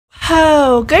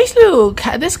Wow, guys, look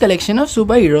at this collection of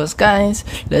superheroes, guys.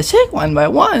 Let's check one by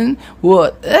one.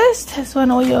 What is this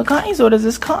one over here, guys? What is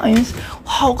this, guys?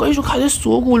 Wow, guys, look at this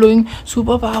so cool looking,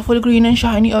 super powerful green and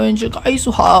shiny Avenger, guys.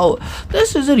 Wow,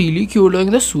 this is a really cute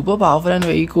looking, the super powerful and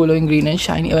very cool looking green and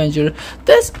shiny Avenger.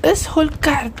 This is whole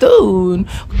cartoon.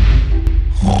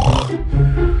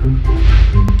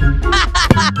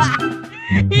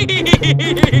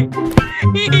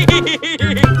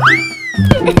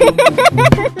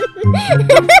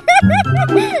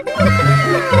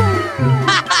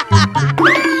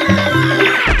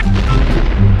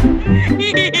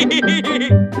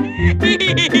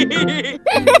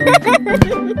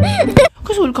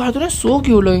 Because whole cartoon is so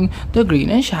cute looking. The green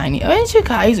and shiny Avenger,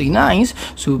 guys, really nice,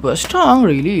 super strong,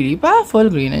 really powerful,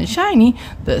 green and shiny.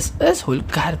 This is whole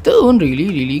cartoon,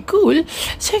 really cool.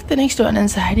 Check the next one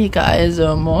inside here, guys.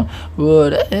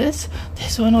 What is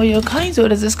this one over here, guys?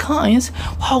 What is this, guys?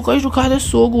 Wow, guys, look at this,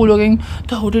 so cool looking.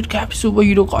 The hooded cap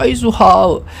superhero, guys.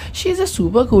 Wow, she's a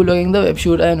super cool looking, the web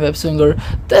shooter and web swinger.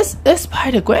 This is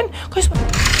Spider-Gwen, guys.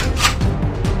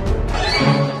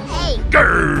 Hey.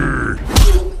 Grrr.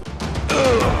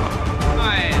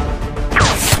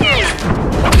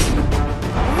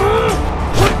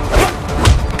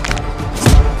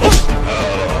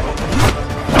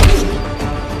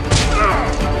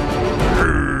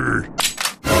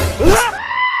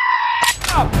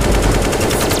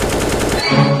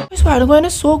 Spider-Gwen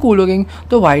is so cool looking.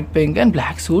 The white, pink and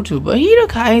black suit superhero,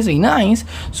 guys, really nice,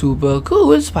 super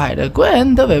cool.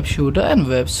 Spider-Gwen, the web shooter and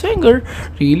web swinger,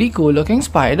 really cool looking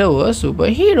Spider-Verse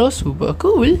superhero, super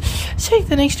cool. Check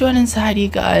the next one inside here,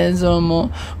 guys.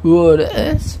 What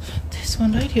is this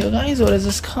one right here, guys? What is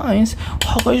this, guys?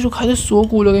 Wow, guys, look at this, so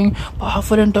cool looking,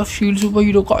 powerful and tough shield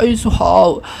superhero, guys.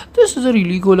 Wow, this is a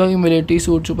really cool looking military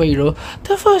suit superhero,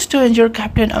 the first Avenger,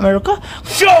 Captain America.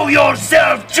 Show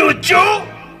yourself, Choo-Choo!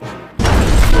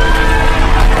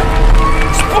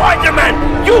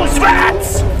 Spider-Man, use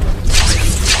rats!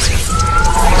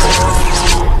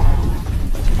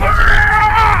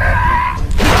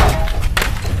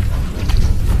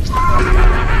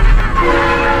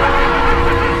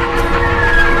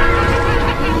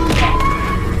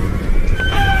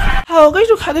 Oh, guys,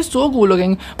 look at this, so cool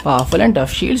looking, powerful and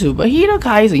tough shield superhero,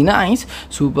 guys, really nice,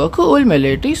 super cool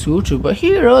military suit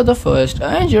superhero, the first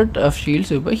Avenger, tough shield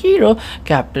superhero,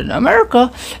 Captain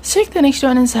America. Check the next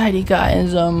one inside here,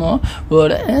 guys.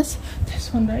 What is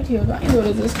this one right here, guys? What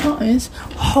is this, guys?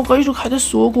 Wow, guys, look at this,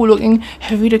 so cool looking,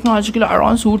 heavy technological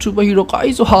iron suit superhero,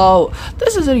 guys. Wow,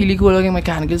 this is a really cool looking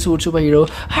mechanical suit superhero,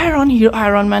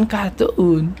 Iron Man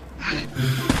cartoon.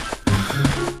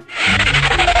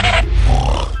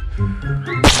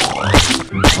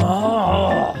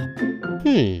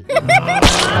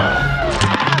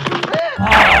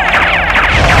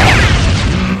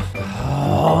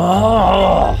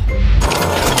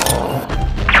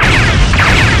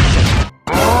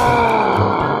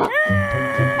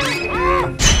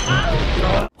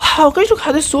 Wow, guys, look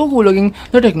at this, so cool looking,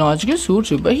 the technological suit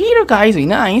superhero, guys, really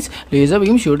nice, laser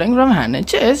beam shooting from hand and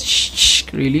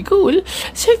chest, really cool.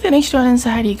 Check the next one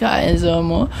inside here, guys.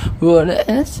 What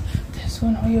is this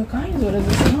one over here, guys? What is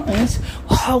this, guys?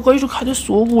 Wow, guys, look at this,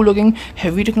 so cool looking,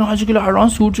 heavy technological iron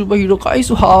suit superhero,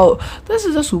 guys. Wow, this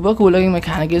is a super cool looking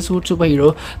mechanical suit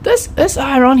superhero. This is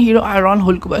Iron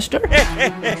Hulkbuster.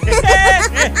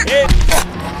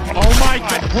 Oh my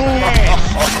God!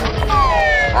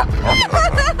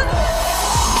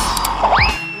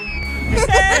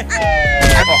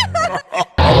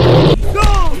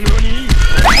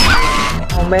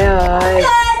 Không bé ơi.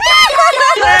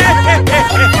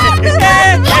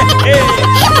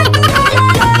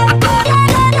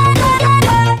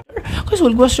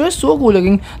 Hulkbuster is so cool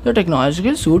looking, the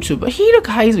technological suit superhero,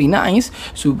 guys, really nice,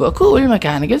 super cool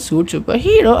mechanical suit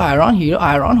superhero,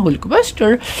 Iron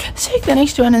Hulkbuster. Check the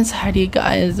next one inside here,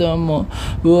 guys.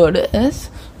 What is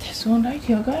this one right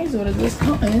here, guys? What is this,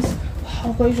 guys?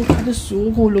 Wow, guys, look at this,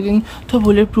 so cool looking, the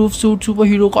bulletproof suit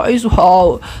superhero, guys.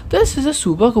 Wow, this is a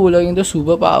super cool looking, the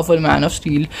super powerful Man of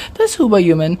Steel, the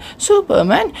superhuman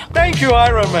Superman. Thank you,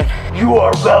 Iron Man. You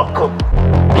are welcome.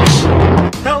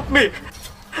 Help me.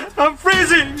 I'm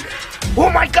freezing! Oh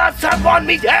my God, someone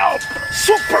need help!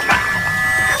 Superman!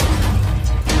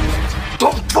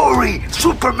 Don't worry,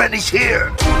 Superman is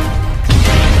here!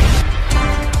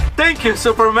 Thank you,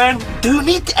 Superman! Do you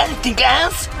need anything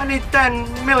else? I need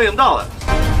 $10 million.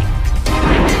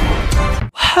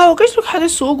 Wow, guys, look how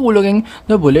this is so cool looking.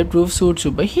 The bulletproof suit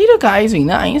superhero, guys, very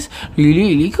nice.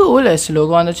 Really cool. S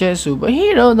logo on the chest,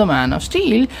 superhero, the man of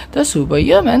steel, the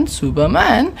superhuman,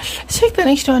 Superman. Check the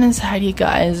next one inside here,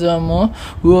 guys.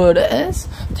 What is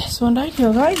this one right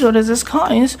here, guys? What is this,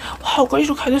 guys? Wow, guys,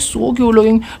 look how this is so cute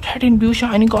looking. Red and blue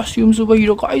shiny costume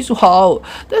superhero, guys. Wow,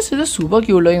 this is a super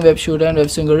cute looking web shooter and web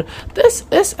singer. This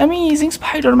is amazing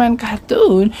Spider-Man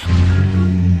cartoon.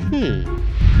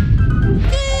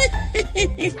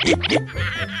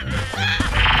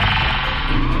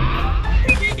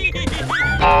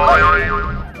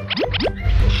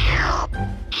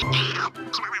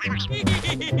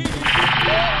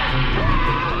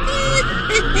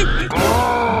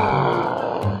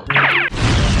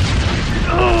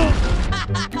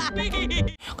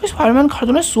 Spider-Man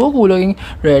cartoon is so cool looking.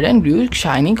 Red and blue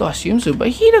shiny costume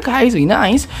superhero, guys, very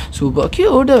nice. Super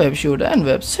cute, the web shooter and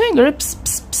web singer. Psst,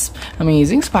 psst, psst.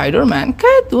 Amazing Spider-Man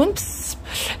cartoon. Psst.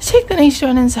 Check the next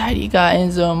one inside here,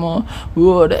 guys.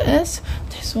 What is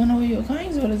this one over here,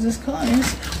 guys? What is this,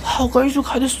 guys? Wow, guys, look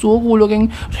how this is so cool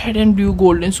looking. Red and blue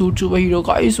golden suit superhero,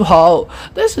 guys. Wow,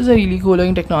 this is a really cool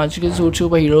looking technological suit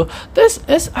superhero. This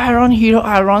is Iron Hero,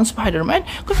 Iron Spider-Man.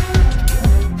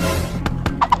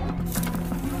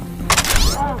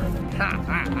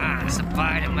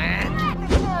 Spider-Man.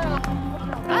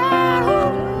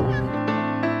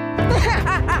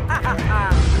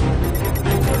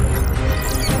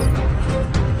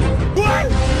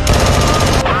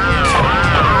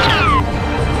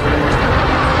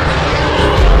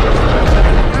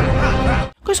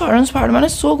 Iron Spider-Man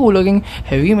is so cool looking.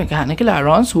 Heavy mechanical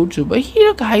iron suit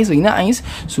superhero, guys, very nice.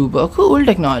 Super cool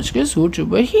technological suit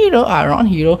superhero, Iron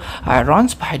Hero, Iron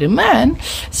Spider-Man.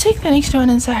 Check the next one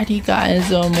inside here, guys.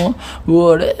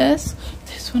 What is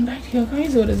this one right here,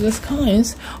 guys? What is this,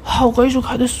 guys? Wow, guys, look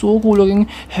how this is so cool looking.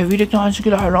 Heavy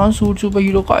technological iron suit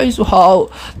superhero, guys. Wow,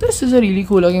 this is a really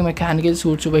cool looking mechanical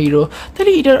suit superhero. The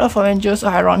leader of Avengers,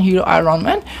 Iron Hero, Iron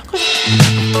Man.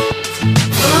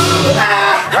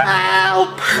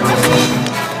 Help!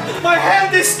 My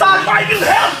hand is stuck! I will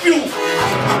help you!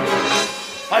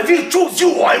 I will choose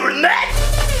you, Iron Man!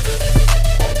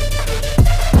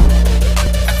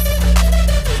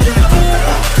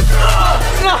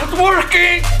 Not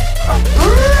working!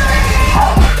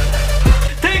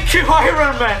 Thank you,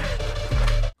 Iron Man!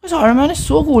 Iron Man is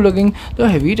so cool looking. The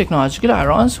heavy technological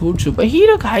iron suit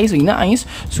superhero, guys, very nice.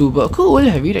 Super cool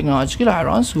heavy technological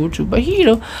iron suit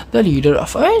superhero. The leader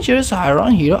of Avengers,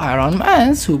 Iron Hero, Iron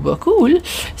Man. Super cool.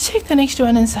 Check the next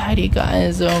one inside here,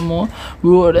 guys.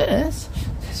 What is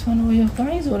this one over here,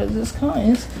 guys? What is this,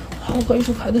 guys? Wow, guys,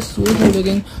 look how this is so cool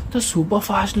looking. The super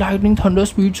fast lightning thunder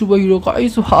speed superhero,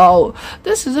 guys. Wow,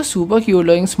 this is a super cute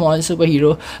looking small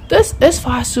superhero. This is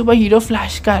fast superhero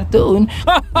Flash cartoon.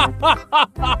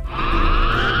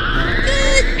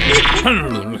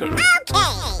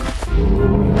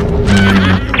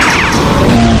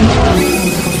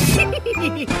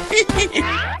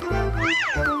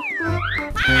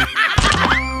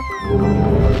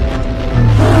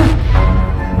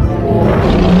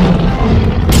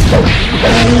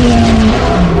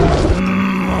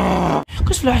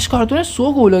 Flash cartoon is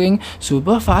so cool looking.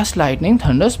 Super fast lightning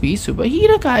thunder speed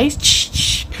superhero, guys.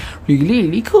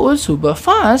 Really cool. Super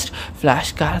fast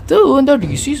Flash cartoon, the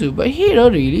DC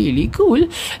superhero. Really cool.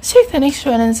 Check the next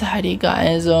one inside here,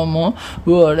 guys.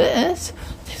 What is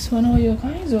this one over here,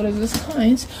 guys? What is this,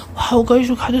 guys? Wow, guys,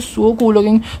 look how this is so cool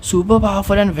looking. Super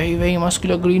powerful and very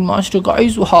muscular Green Monster,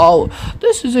 guys. Wow,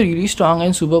 this is a really strong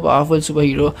and super powerful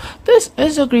superhero. This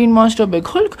is a Green Monster Big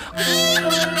Hulk.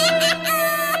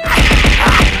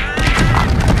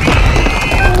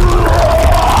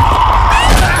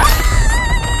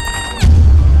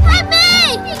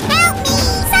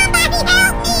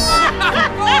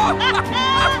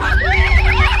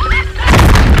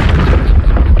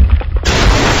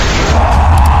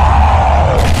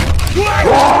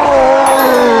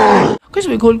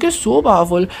 Big Hulk is so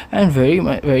powerful and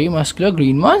very muscular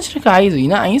Green Monster, guys. Very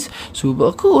nice.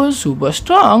 Super cool, super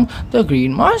strong. The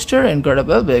Green Monster,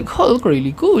 incredible Big Hulk,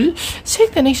 really cool.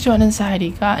 Check the next one inside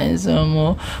here, guys.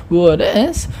 What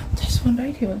is this one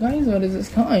right here, guys? What is this,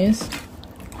 guys?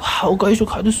 Wow, guys,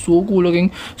 look how this is so cool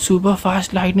looking. Super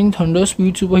fast lightning thunder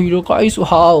speed superhero, guys.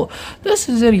 Wow, this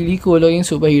is a really cool looking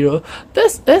superhero.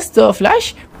 This is the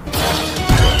Flash.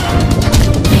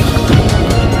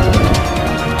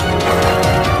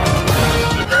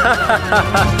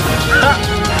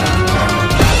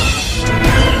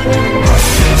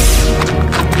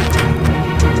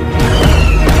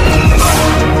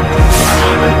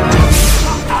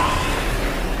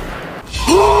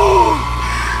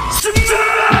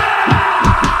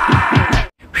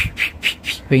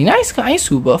 Very nice guy,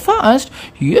 super fast.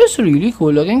 He is really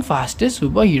cool looking fastest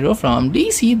superhero from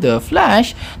DC, The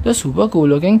Flash. The super cool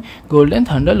looking golden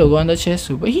thunder logo on the chest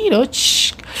superhero.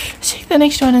 Check the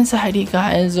next one inside here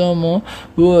guys.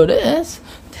 What is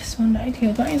this one right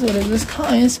here guys? What is this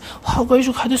guys? Wow guys,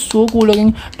 look at this so cool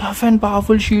looking tough and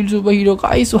powerful shield superhero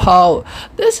guys. Wow,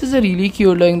 this is a really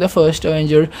cute looking the first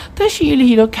Avenger, the shield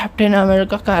hero Captain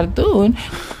America cartoon.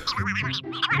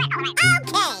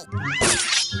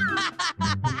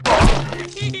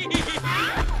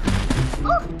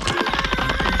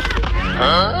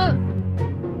 Huh?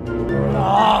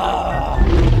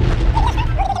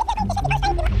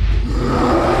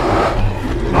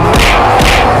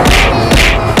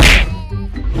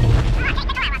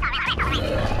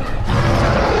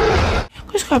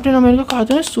 Captain America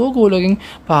cartoon is so cool looking,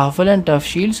 powerful and tough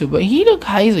shield superhero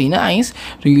guys. Very nice,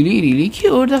 really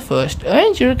cute. The first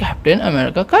Avenger Captain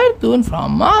America cartoon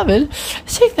from Marvel.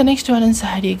 Check the next one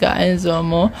inside here guys.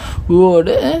 What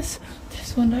is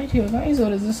this one right here guys?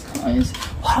 What is this guys?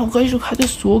 Wow guys, look at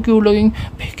this so cute looking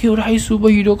cute eyes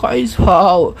superhero guys.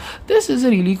 Wow, this is a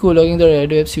really cool looking the red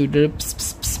web shooter.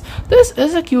 This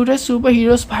is a cutest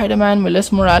superhero Spider-Man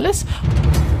Miles Morales.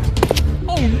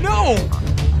 Oh no!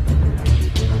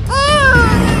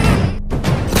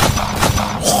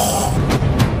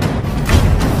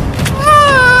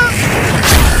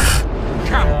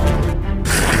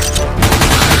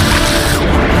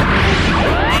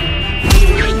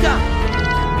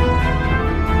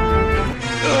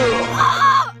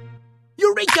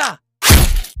 Eureka!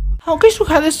 How guys, look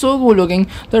at this so cool looking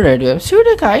the red web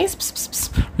shooter guys.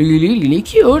 Really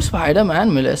cute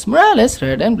Spider-Man Miles Morales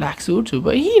red and black suit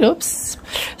superhero.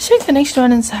 Check the next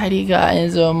one inside here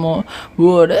guys.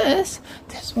 What is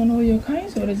this one over here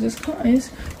guys? What is this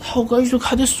guys? How guys, look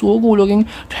at this so cool looking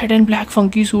red and black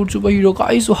funky suit superhero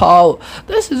guys. Wow,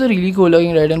 this is a really cool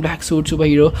looking red and black suit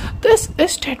superhero. This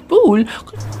is Deadpool.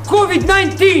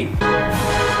 COVID-19!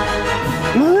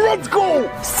 Let's go!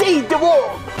 Save the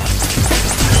world!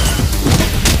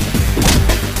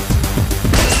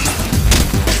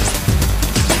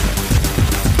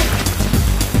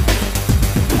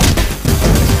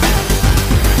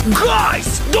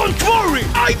 Guys, don't worry!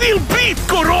 I will beat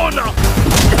Corona!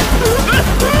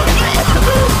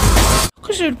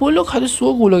 Deadpool, look at this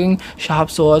so cool looking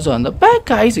sharp swords on the back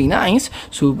guys. Very nice,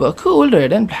 super cool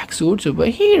red and black suit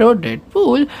superhero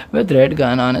Deadpool with red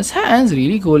gun on his hands.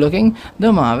 Really cool looking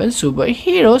the Marvel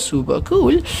superhero, super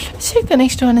cool. Check the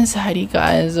next one inside here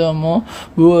guys.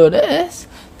 What is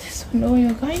this one over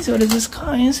here guys? What is this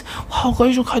guys? Wow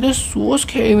guys, look at this so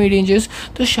scary mid-ranges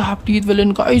the sharp teeth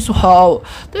villain guys. Wow,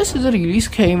 this is a really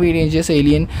scary mid-ranges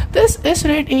alien. This is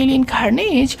red alien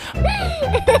Carnage.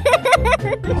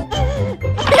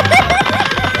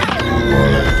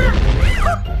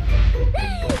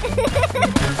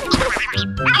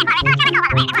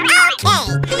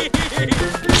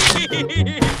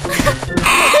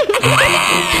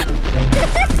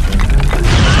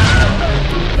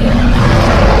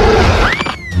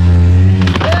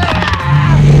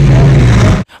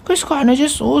 Because Carnage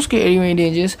is so scary when he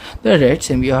dangerous. The red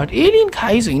symbiote alien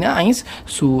guys, very nice,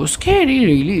 so scary,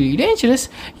 really dangerous.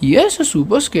 Yes, a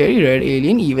super scary red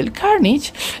alien evil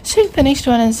Carnage. Check the next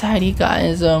one inside here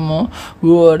guys.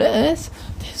 What is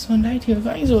this one right here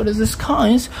guys? What is this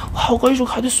guys? Wow guys,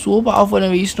 look at this so powerful and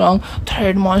very strong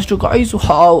thread monster guys.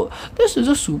 Wow, this is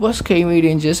a super scary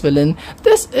dangerous villain.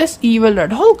 This is evil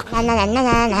Red Hulk. What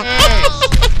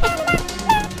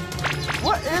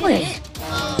is it?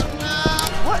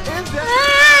 What is that?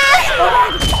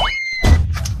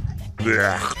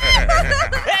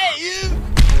 Hey, you!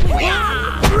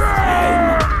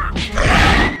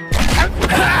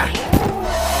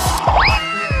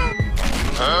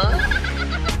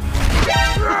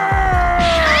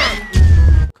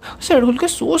 Red Hulk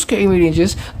is so scary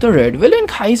mid-ranges. The red villain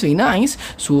guys, very nice,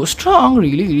 so strong,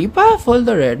 really powerful.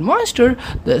 The red monster.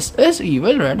 This is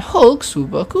evil Red Hulk,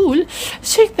 super cool.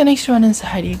 Check the next one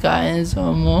inside here guys.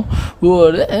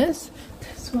 What is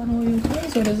this one over here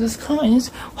guys? What is this guys?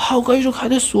 Wow guys, look at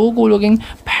this so cool looking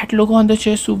bat logo on the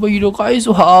chest superhero guys.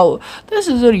 Wow, this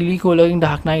is a really cool looking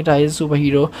Dark Knight Rises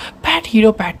superhero bat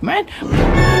hero Batman.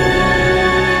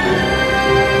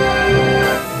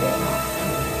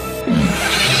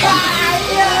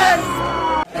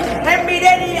 Happy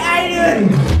Daddy Iron!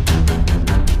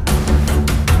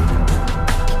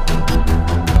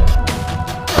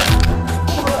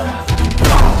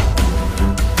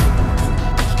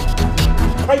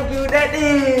 Thank you,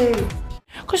 Daddy!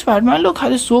 Spider-Man look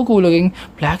is so cool looking.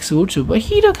 Black suit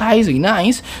superhero guys, really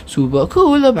nice. Super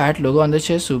cool. The bat logo on the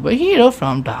chest, superhero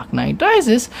from Dark Knight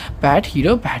Rises. Bat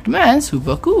hero Batman,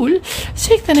 super cool.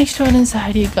 Check the next one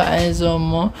inside here guys.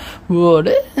 What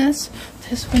is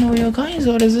this one over here guys?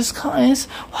 What is this guys?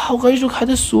 Wow guys, look at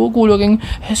this, so cool looking.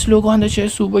 His logo on the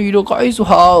chest, superhero guys.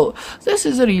 Wow, this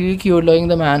is a really cute looking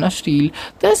the Man of Steel.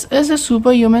 This is a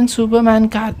superhuman Superman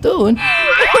cartoon.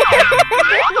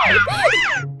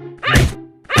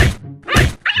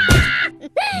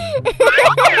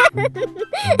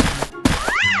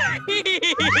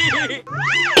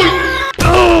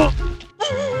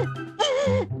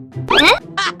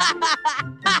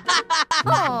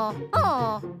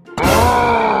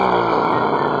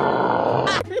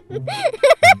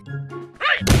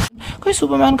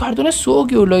 Superman cartoon is so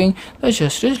cute looking. The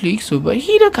Justice League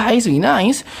superhero guys, really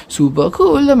nice. Super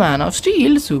cool. The Man of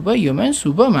Steel, superhuman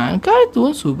Superman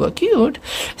cartoon, super cute.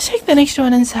 Check the next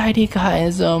one inside here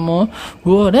guys.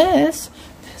 What is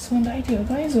this one right here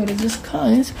guys? What is this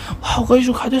guys? Wow guys,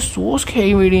 look at this, so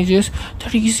scary images. The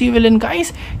DC villain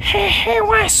guys. Hey,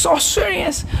 why so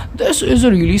serious? This is a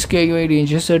really scary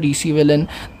images. The DC villain.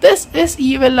 This is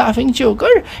evil laughing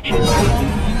Joker.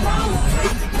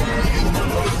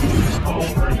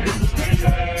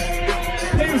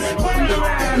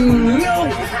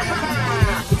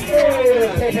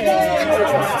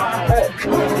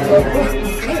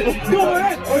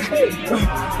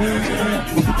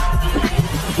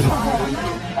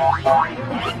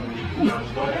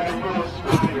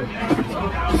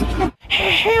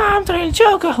 Hey, I'm the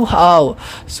Joker. Wow,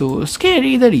 so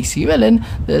scary, the DC villain.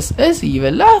 This is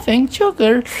evil laughing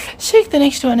Joker. Check the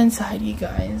next one inside you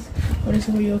guys. What is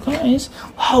over here guys?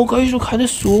 Wow guys, look at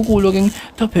this, so cool looking.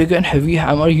 The big and heavy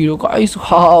hammer hero guys.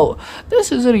 Wow,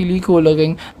 this is a really cool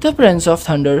looking. The Prince of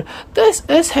Thunder. This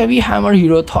is heavy hammer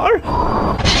hero Thor.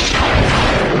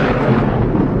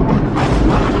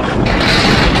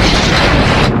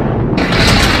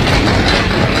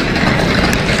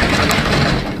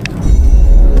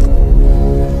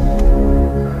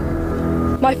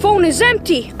 My phone is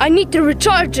empty. I need to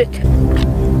recharge it.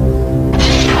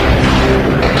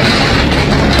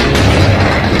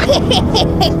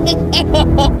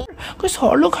 Because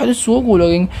Thor look at it, so cool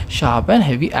looking. Sharp and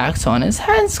heavy axe on his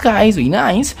hands guys, really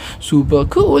nice. Super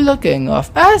cool. The King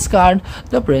of Asgard,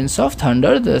 the Prince of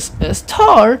Thunder. This is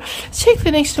Thor. Check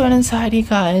the next one inside you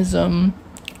guys.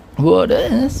 What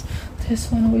is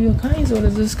this one over here guys? What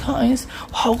is this guys?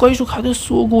 Wow guys, look at this,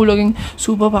 so cool looking.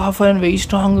 Super powerful and very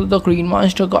strong. The Green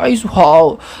Monster guys.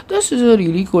 Wow, this is a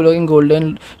really cool looking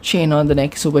golden chain on the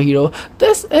neck superhero.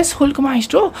 This is Hulk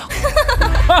Maestro.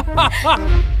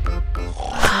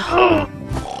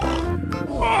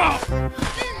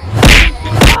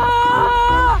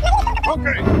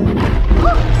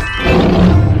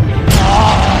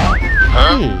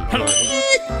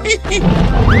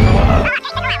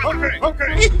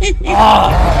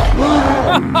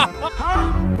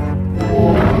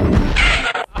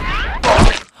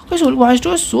 Because Hulk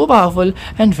Maestro is so powerful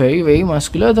and very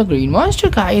muscular. The Green Monster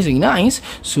guy is really nice.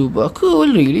 Super cool,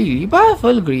 really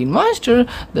powerful Green Monster.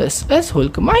 This is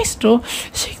Hulk Maestro.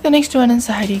 Check the next one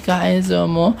inside you guys.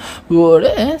 What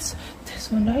is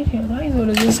this one right here guys? What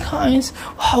is this guys?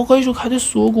 Wow guys, look at this,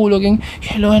 so cool looking.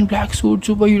 Yellow and black suit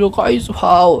superhero guys.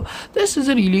 Wow, this is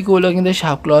a really cool looking. The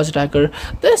Sharp Claws attacker.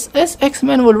 This is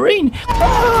X-Men Wolverine.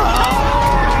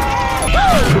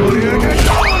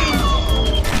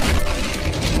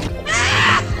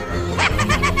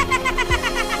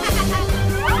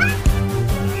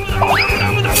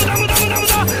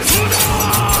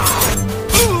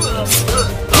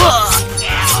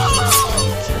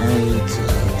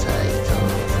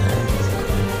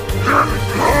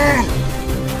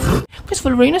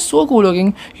 Wolverine is so cool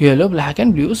looking. Yellow, black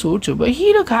and blue suit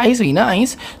superhero guys, really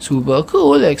nice. Super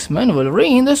cool. X-Men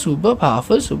Wolverine, the super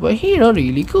powerful superhero,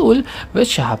 really cool. With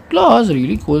sharp claws,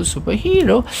 really cool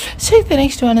superhero. Check the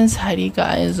next one inside you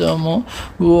guys.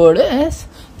 What is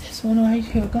this one right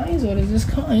here guys? What is this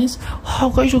guys? Wow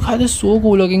guys, look at this, so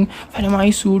cool looking.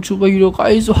 Venomized suit superhero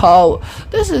guys. Wow,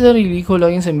 this is a really cool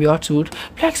looking symbiote suit.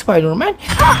 Black Spider-Man.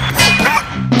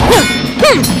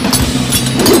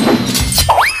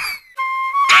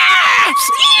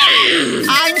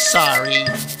 I'm sorry.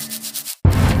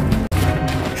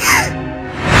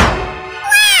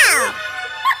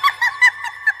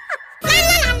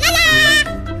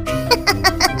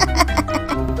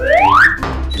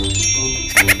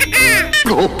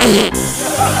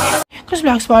 Because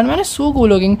Black Spider-Man is so cool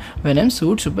looking. Venom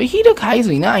suit superhero guys,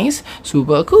 really nice.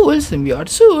 Super cool symbiote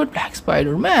suit. Black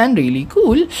Spider-Man, really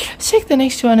cool. Check the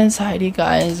next one inside you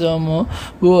guys.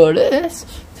 What is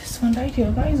one right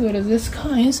here, guys. What is this,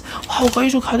 guys? Wow,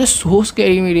 guys, look how this so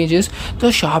scary images.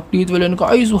 The sharp teeth villain,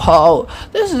 guys. Wow,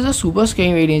 this is a super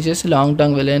scary images. Long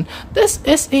tongue villain. This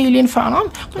is alien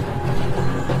Phantom.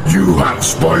 You have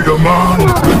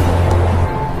Spider-Man!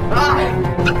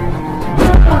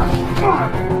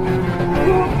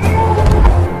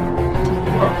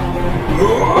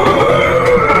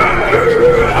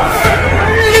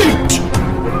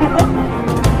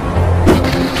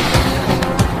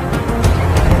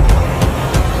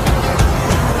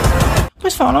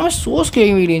 Phantom is so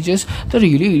scary dangerous. The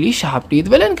really sharp teeth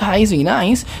villain, guys, really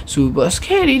nice, super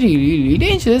scary, really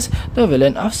dangerous. The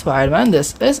villain of Spider-Man.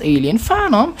 This is alien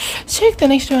Phantom. Check the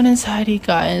next one inside here,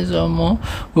 guys.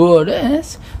 What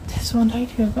is this one right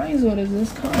here, guys? What is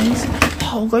this, guys?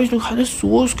 Wow, guys, look how this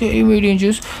so scary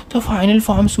dangerous. The final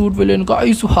form suit villain,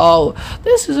 guys. Wow,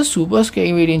 this is a super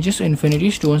scary dangerous Infinity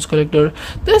Stones collector.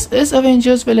 This is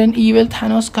Avengers villain evil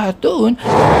Thanos cartoon.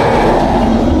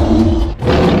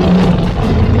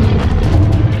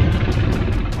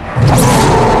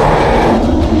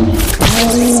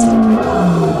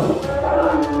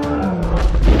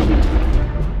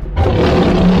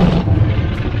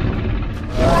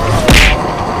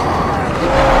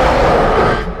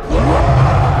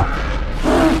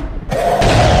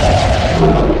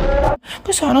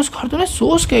 THANOS cartoon is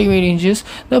so scary dangerous.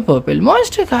 The purple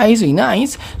monster, guys, really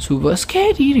nice, super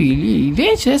scary, really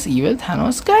dangerous, evil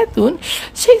Thanos cartoon.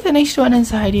 Check the next one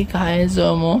inside here, guys.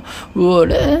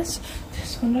 What is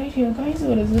this one right here, guys?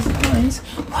 What is this, guys?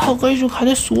 Wow, guys, look how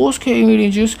this so scary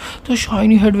dangerous. The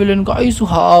shiny head villain, guys.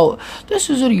 Wow, this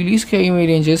is a really scary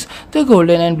dangerous. The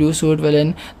golden and blue suit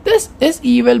villain. This is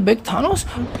evil big Thanos.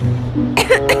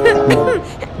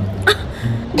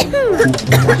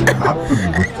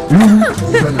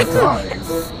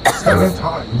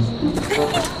 Sanitize.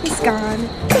 He's gone.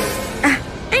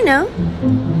 I know.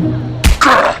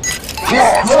 Claws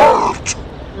hurt!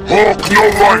 Hulk, no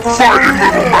like fighting,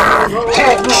 little man!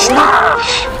 Hulk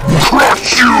smash!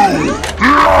 Crush you!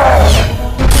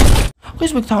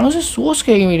 Guys, big Thanos is so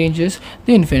scary dangerous.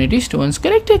 The Infinity Stones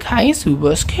character, guys,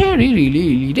 super scary,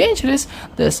 really dangerous.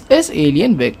 This is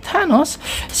alien big Thanos.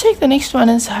 Check the next one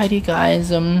inside here,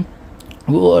 guys.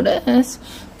 What is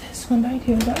this one right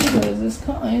here, guys? What is this,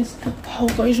 guys? Wow,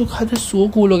 guys, look how this is so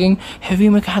cool looking. Heavy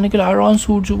mechanical iron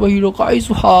suit superhero, guys.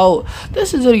 Wow,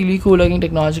 this is a really cool looking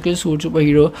technological suit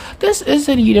superhero. This is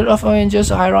the leader of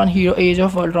Avengers, Iron Hero, Age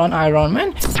of Ultron, Iron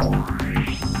Man. Let's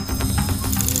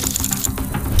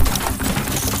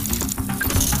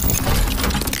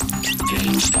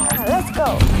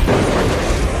go.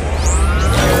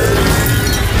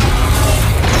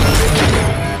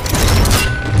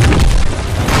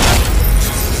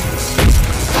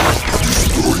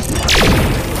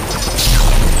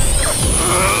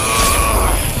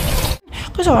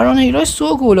 Because Iron Hero is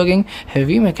so cool looking.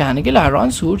 Heavy mechanical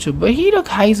iron suit superhero,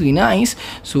 guys, really nice,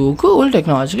 so cool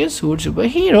technological suit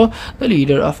superhero. The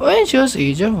leader of Avengers,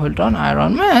 Age of Ultron,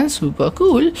 Iron Man, super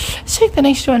cool. Check the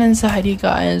next one inside here,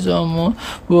 guys.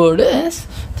 What is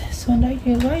this one right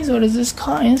here, guys? What is this,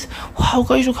 guys? Wow,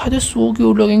 guys, look how this is so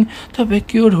cute looking. The big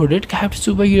cute hooded capped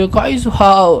superhero, guys.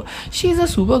 Wow, she's a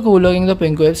super cool looking. The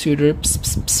pink web shooter. Psst,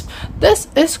 psst, psst. This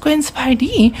is Gwen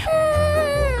Spidey.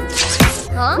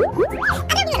 Huh?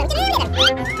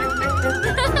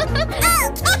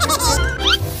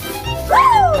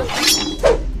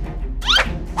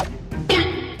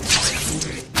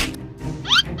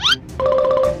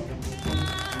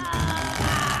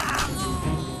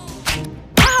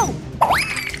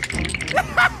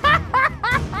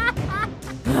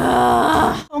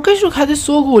 Okay, look how this is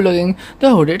so cool looking. The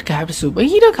hooded capped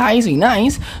superhero, guys, really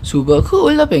nice, super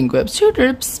cool. The pink web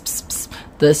shooter. Psst, psst, psst.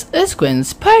 This is Gwen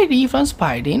Spidey from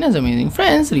Spidey and His Amazing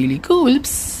Friends. Really cool.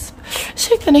 Psst.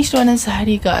 Check the next one inside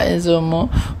here, guys.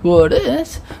 What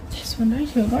is this one right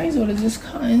here, guys? What is this,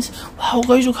 guys? Wow,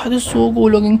 guys, look how this is so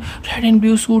cool looking. Red and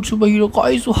blue suit superhero,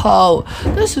 guys. Wow,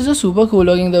 this is a super cool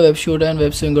looking. The web shooter and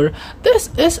web swinger. This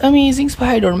is Amazing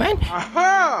Spider-Man.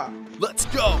 Aha! Let's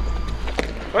go!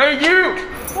 Hey, you!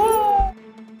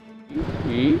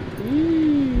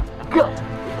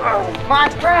 My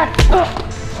friend!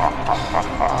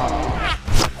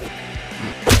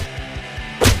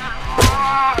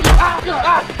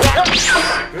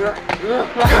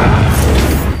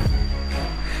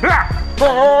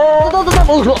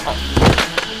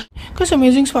 Because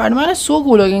Amazing Spider-Man is so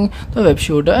cool looking. The web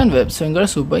shooter and web swinger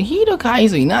superhero,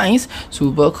 guys, really nice,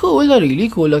 super cool. The really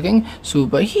cool looking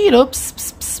superhero. Psst,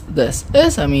 psst, psst. This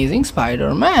is Amazing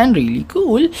Spider-Man, really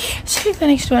cool. Check the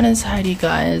next one inside here,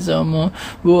 guys.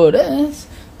 What is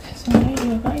this one right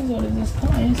here, guys? What is this,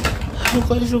 guys?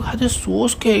 Guys, look at this so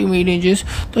scary images.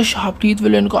 The sharp teeth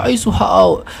villain, guys,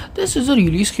 wow. This is a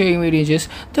really scary images.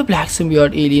 The black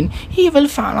symbiote alien, evil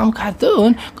phantom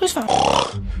cartoon. Guys,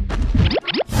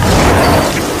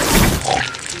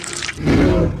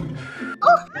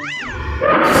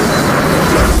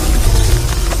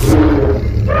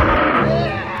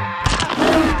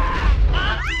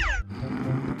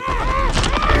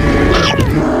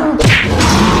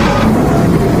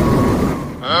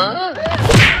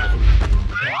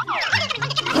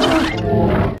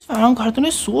 cartoon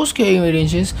is so scary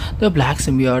images. The black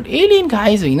symbiote alien,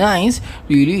 guys, very nice,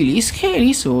 really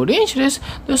scary, so dangerous.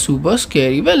 The super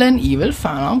scary villain, evil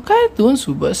phantom cartoon,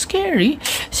 super scary.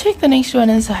 Check the next one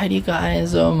inside, you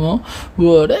guys.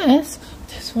 What is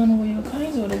this one over here,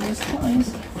 guys? What is this,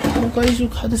 guys? Oh, guys,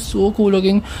 look at this, so cool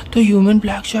looking. The human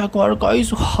black jaguar,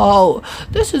 guys, wow.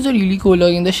 This is a really cool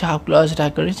looking. The sharp claws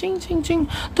attacker, ching.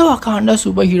 The Wakanda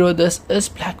superhero. This is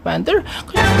Black Panther.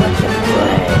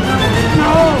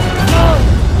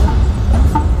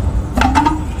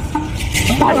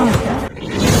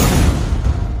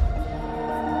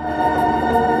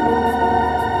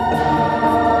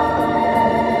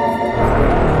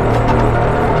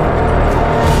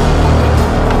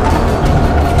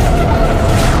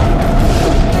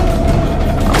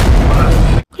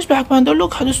 Black Panther,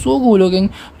 look how it's so cool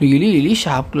looking. Really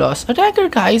sharp claws attacker,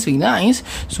 guys, very nice,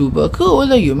 super cool.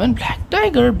 The human black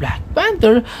tiger, Black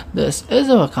Panther. This is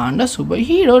a Wakanda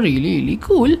superhero, really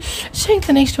cool. Check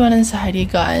the next one inside here,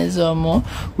 guys.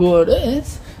 What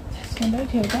is this one right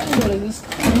here, guys? What is this,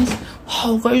 guys?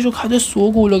 Wow, guys, look how this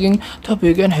so cool looking. The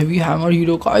big and heavy hammer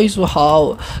hero, guys,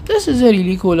 wow. This is a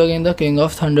really cool looking. The King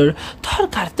of Thunder, Thor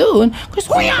cartoon, guys.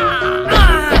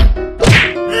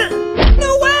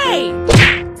 No way!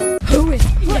 Who is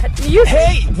that music?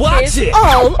 Hey, watch it!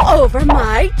 All over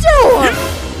my door!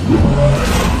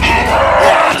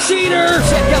 Cheater!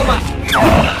 Check out my...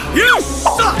 You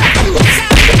suck!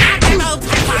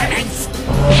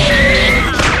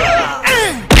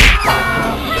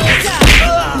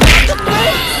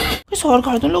 Thor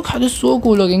cartoon, look how this so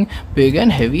cool looking. Big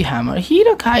and heavy hammer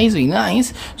hero, guys, very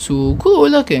nice, so cool.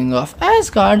 The King of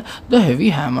Asgard, the heavy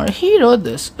hammer hero.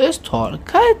 This is Thor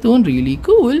cartoon, really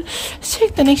cool.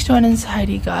 Check the next one inside,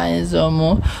 you guys.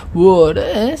 What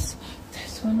is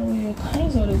this one over here,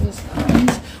 guys? What is this,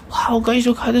 guys? Wow, guys,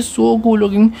 look how this so cool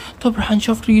looking. The branch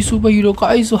of tree superhero,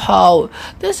 guys, wow.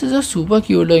 This is a super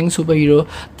cute looking superhero.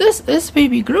 This is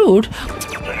Baby Groot.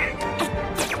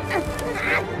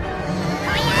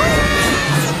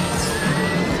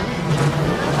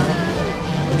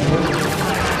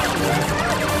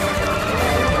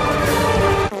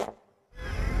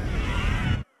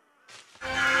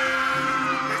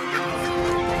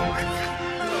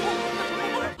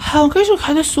 How, guys, look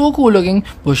how this so cool looking.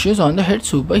 Bushes on the head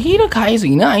superhero, guys,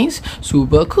 very nice,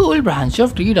 super cool. Branch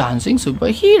of tree dancing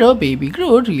superhero, Baby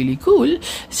Groot, really cool.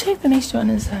 Check the next one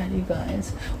inside, you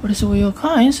guys. What is over here,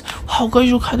 guys? Wow, guys,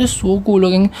 look how this so cool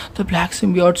looking. The black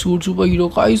symbiote suit superhero,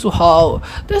 guys, wow.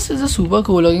 This is a super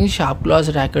cool looking sharp claws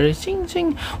attacker,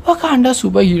 ching. Wakanda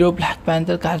superhero, Black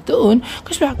Panther cartoon.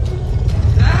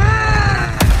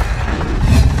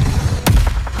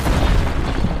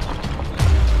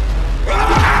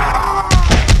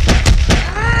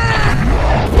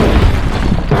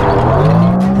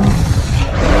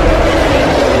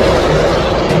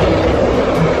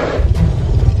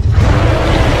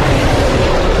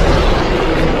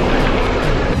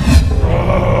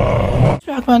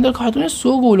 Panther cartoon is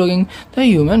so cool looking. The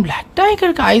human black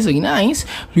tiger, guys, very nice,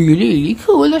 really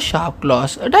cool. The sharp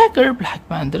claws attacker, Black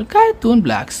Panther cartoon,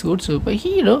 black suit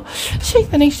superhero. Check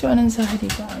the next one inside, you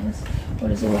guys.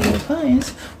 What is over here,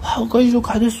 guys? Wow, guys, look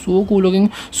how this so cool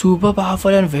looking. Super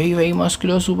powerful and very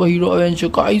muscular superhero Avenger,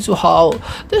 guys, wow.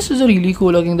 This is a really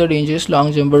cool looking. The dangerous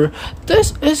long jumper.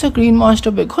 This is a green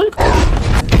monster Big Hulk.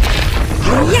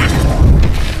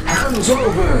 Hands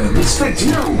over, this fits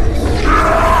you.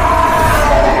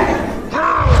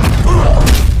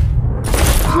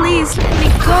 Please let me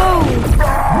go!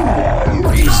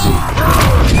 Easy.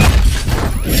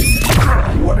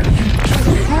 What are you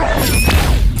doing?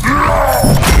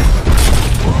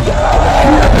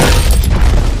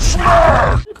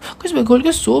 Because Big Hulk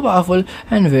is so powerful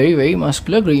and very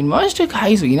muscular. Green monster,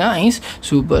 guys, very nice,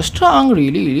 super strong,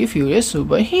 really furious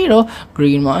superhero.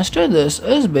 Green monster. This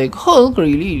is Big Hulk,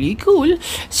 really cool.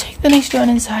 Check the next one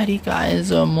inside, you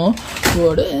guys.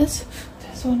 What is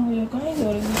this one over here, guys?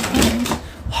 What is this, guys?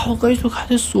 Wow, guys, look how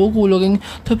this so cool looking.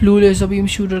 The blue laser beam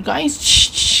shooter, guys.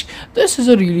 This is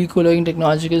a really cool looking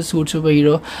technological suit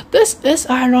superhero. This is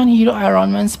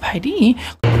IRONMAN Spidey.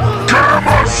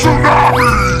 Gamma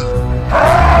Tsunami!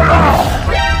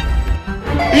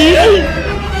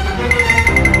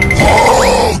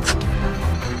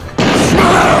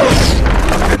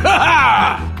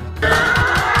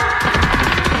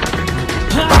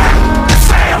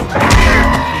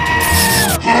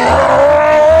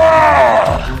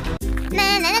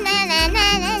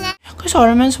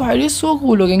 Iron Man's Spidey is so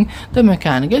cool looking. The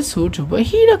mechanical suit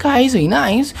superhero guy is very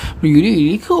nice.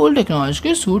 Really cool.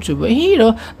 Technological suit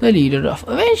superhero. The leader of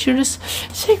Avengers.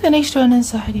 Check the next one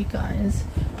inside here, guys.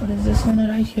 What is this one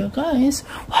right here, guys?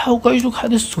 Wow, guys, look how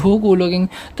this is so cool looking.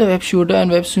 The web shooter and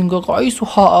web swinger, guys.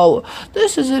 Wow,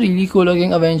 this is a really cool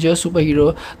looking Avengers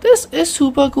superhero. This is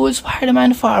super cool.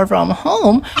 Spider-Man Far From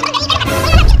Home.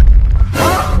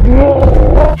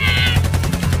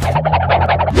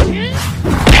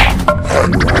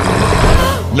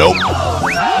 Nope.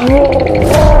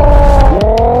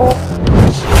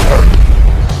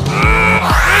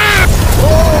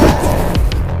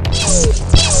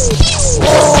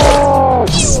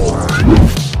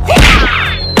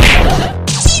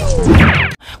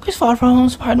 Far From Home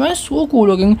Spider-Man is so cool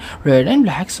looking. Red and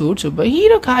black suit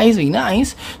superhero guy is very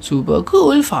nice. Super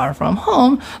cool. Far From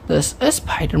Home. This is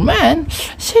Spider-Man.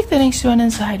 Check the next one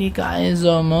inside here, guys.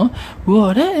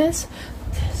 What is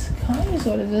this, guys?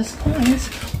 What is this, guys?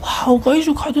 Wow, guys,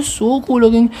 look how this is so cool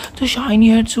looking. The shiny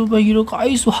head superhero,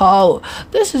 guys. Wow,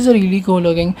 this is a really cool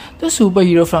looking. The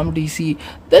superhero from DC.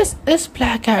 This is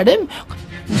Black Adam.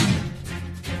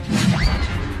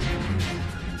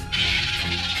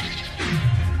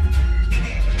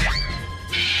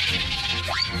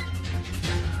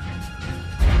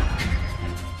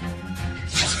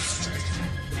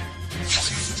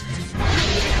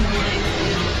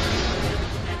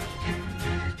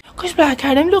 Black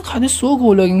Adam, look how this is so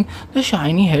cool looking. The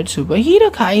shiny head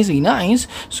superhero guy is very nice.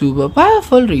 Super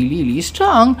powerful, really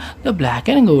strong. The black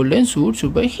and golden suit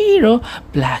superhero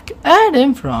Black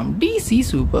Adam from DC,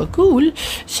 super cool.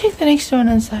 Check the next one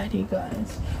inside here,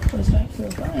 guys. What is right here,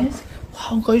 guys?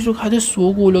 Wow, guys, look how this is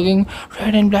so cool looking.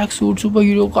 Red and black suit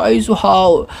superhero, guys.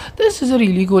 Wow, this is a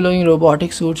really cool looking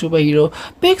robotic suit superhero.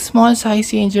 Big small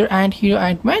size changer and hero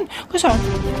Ant-Man.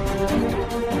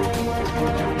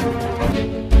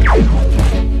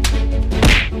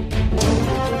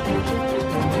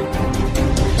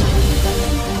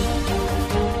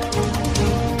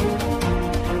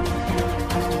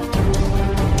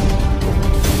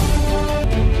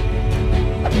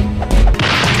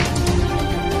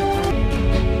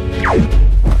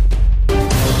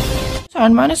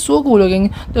 Ant-Man is so cool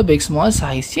looking. The big small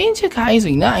size changer guy is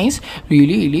very nice.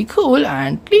 Really cool.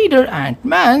 And leader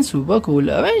Ant-Man, super cool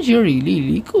Avenger,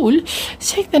 really cool.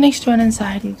 Check the next one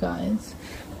inside here, guys.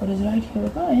 What is right here,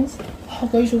 guys? Wow,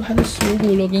 guys, look how this is so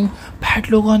cool looking.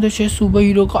 Bat logo on the chest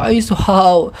superhero, guys.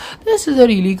 Wow, this is a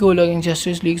really cool looking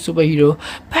Justice League superhero.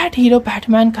 Bat hero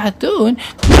Batman cartoon.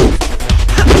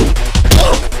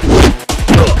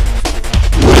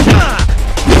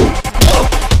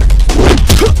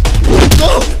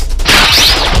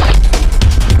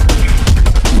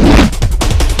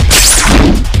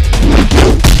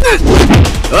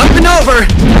 Up and over!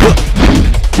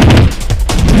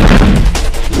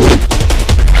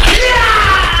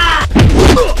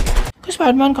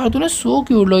 Batman cartoon is so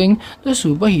cute looking. The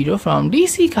superhero from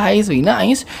DC guy is very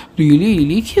nice.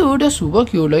 Really cute. A super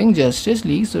cute looking Justice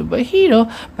League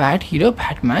superhero. Bat hero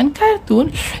Batman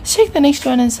cartoon. Check the next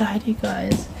one inside here,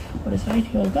 guys. What is right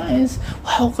here, guys?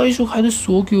 Wow, guys, look how this is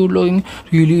so cute looking.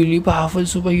 Really powerful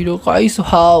superhero, guys.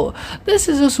 Wow, this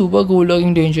is a super cool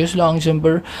looking dangerous long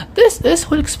jumper. This is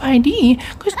Hulk Spidey.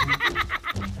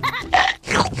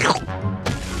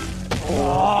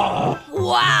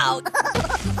 Wow!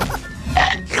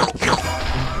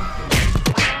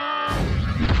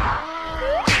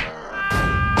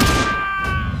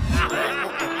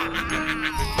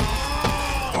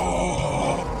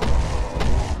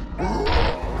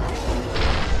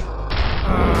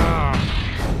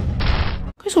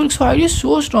 Hulk Spidey is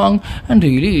so strong and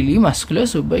really muscular.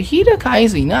 Superhero guy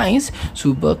is very nice.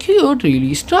 Super cute,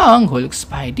 really strong. Hulk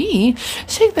Spidey.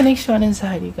 Check the next one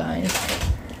inside here, guys.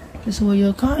 This over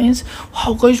here, guys.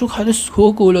 Wow, guys, look how this is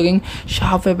so cool looking.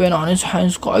 Sharp weapon on his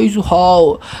hands, guys.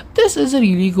 Wow, this is a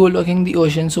really cool looking the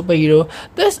ocean superhero.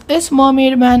 This is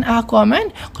Mermaid Man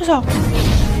Aquaman.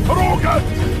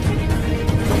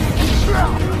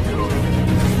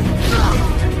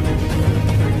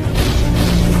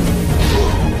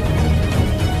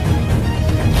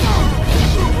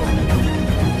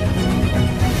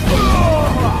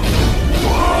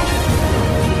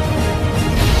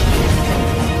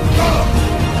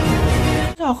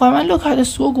 Aquaman, look at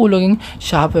this so cool looking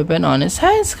sharp weapon on his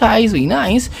hands, guys. Very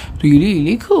nice.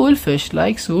 Really cool.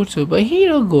 Fish-like suit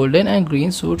superhero. Golden and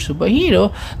green suit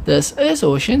superhero. This is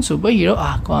Ocean superhero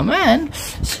Aquaman.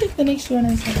 Check the next one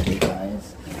inside,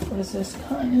 guys. What is this,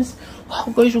 guys?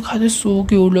 Wow, guys, look at this so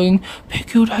cute looking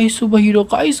cute superhero,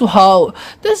 guys. Wow,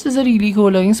 this is a really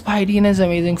cool looking Spidey and his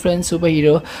amazing friend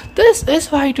superhero. This is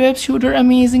White Web Shooter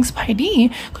Amazing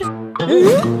Spidey.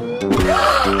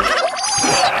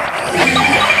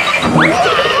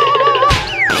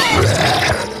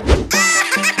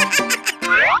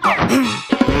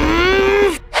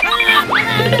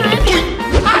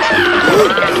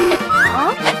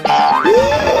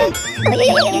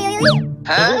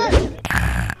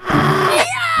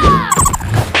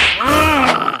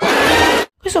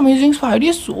 This amazing Spidey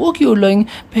is so cute looking,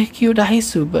 big cute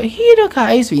superhero,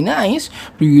 guys. Very nice.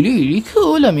 Really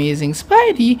cool. Amazing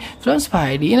Spidey from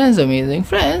Spidey and his amazing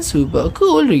friends. Super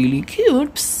cool. Really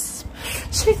cute. Psst.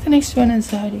 Check the next one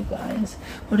inside, you guys.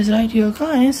 What is right here,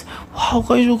 guys? Wow,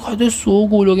 guys, look at this so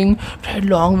cool looking red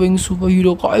long wing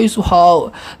superhero, guys.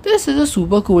 Wow, this is a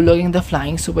super cool looking the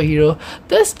flying superhero.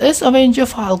 This is Avenger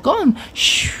Falcon.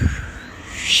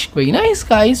 Very nice,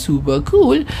 guys. Super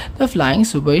cool. The flying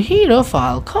superhero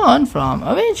Falcon from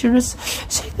Avengers.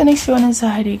 Check the next one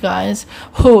inside, you guys.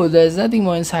 Oh, there's nothing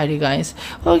more inside, you guys.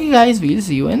 Okay, guys, we'll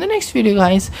see you in the next video,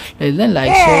 guys. Let them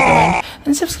like, share, comment,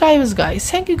 and subscribe us, guys.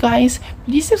 Thank you, guys.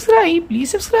 Please subscribe.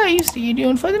 Stay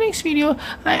tuned for the next video.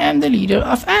 I am the leader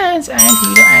of ants and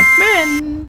hero Ant-Man.